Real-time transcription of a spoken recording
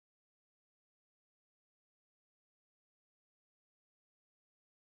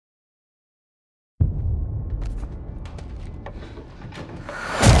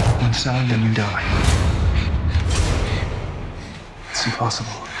one sound and you die. It's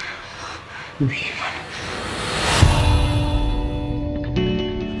impossible. You're human.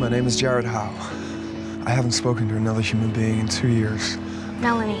 My name is Jared Howe. I haven't spoken to another human being in 2 years.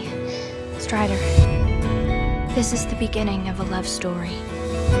 Melanie Stryder. This is the beginning of a love story.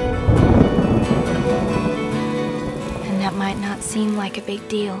 And that might not seem like a big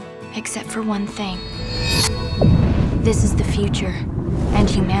deal, except for one thing. This is the future, and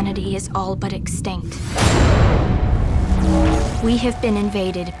humanity is all but extinct. We have been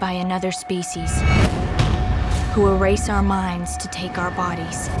invaded by another species who erase our minds to take our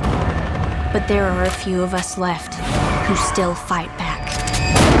bodies. But there are a few of us left who still fight back.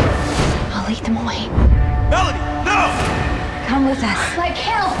 I'll lead them away. Melanie, no! Come with us. Like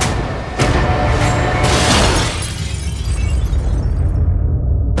hell!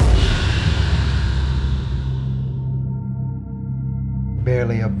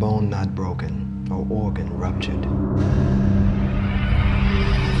 Barely a bone not broken, or organ ruptured.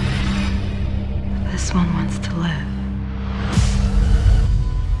 This one wants to live.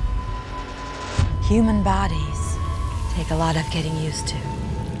 Human bodies take a lot of getting used to.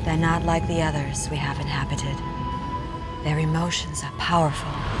 They're not like the others we have inhabited. Their emotions are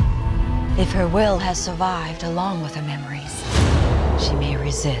powerful. If her will has survived along with her memories, she may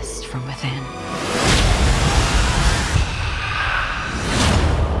resist from within.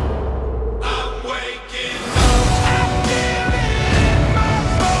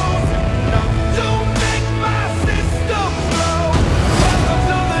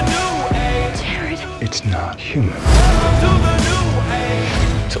 It's not human.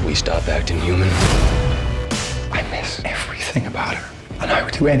 Till we stop acting human. I miss everything about her, and I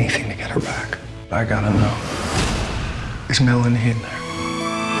would do anything to get her back. I gotta know, is Melanie in there?